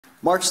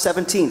March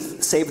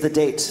 17th, save the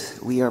date.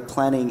 We are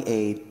planning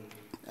a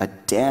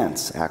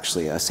dance,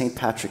 actually, a St.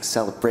 Patrick's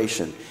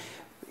celebration.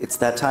 It's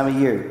that time of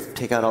year.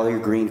 Take out all your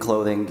green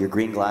clothing, your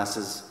green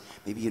glasses,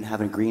 maybe even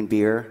having a green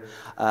beer.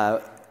 We're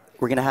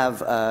going to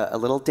have a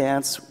little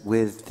dance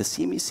with the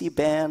CMEC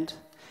band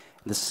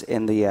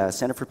in the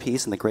Center for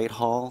Peace in the Great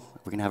Hall.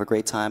 We're going to have a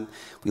great time.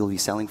 We will be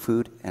selling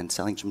food and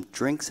selling some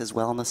drinks as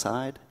well on the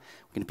side.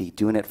 We're going to be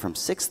doing it from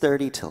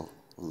 6:30 till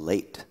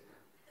late.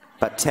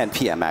 About 10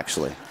 p.m.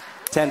 actually.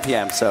 10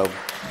 p.m. So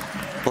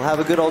we'll have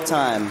a good old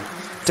time.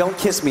 Don't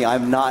kiss me,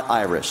 I'm not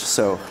Irish,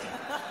 so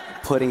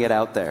putting it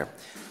out there.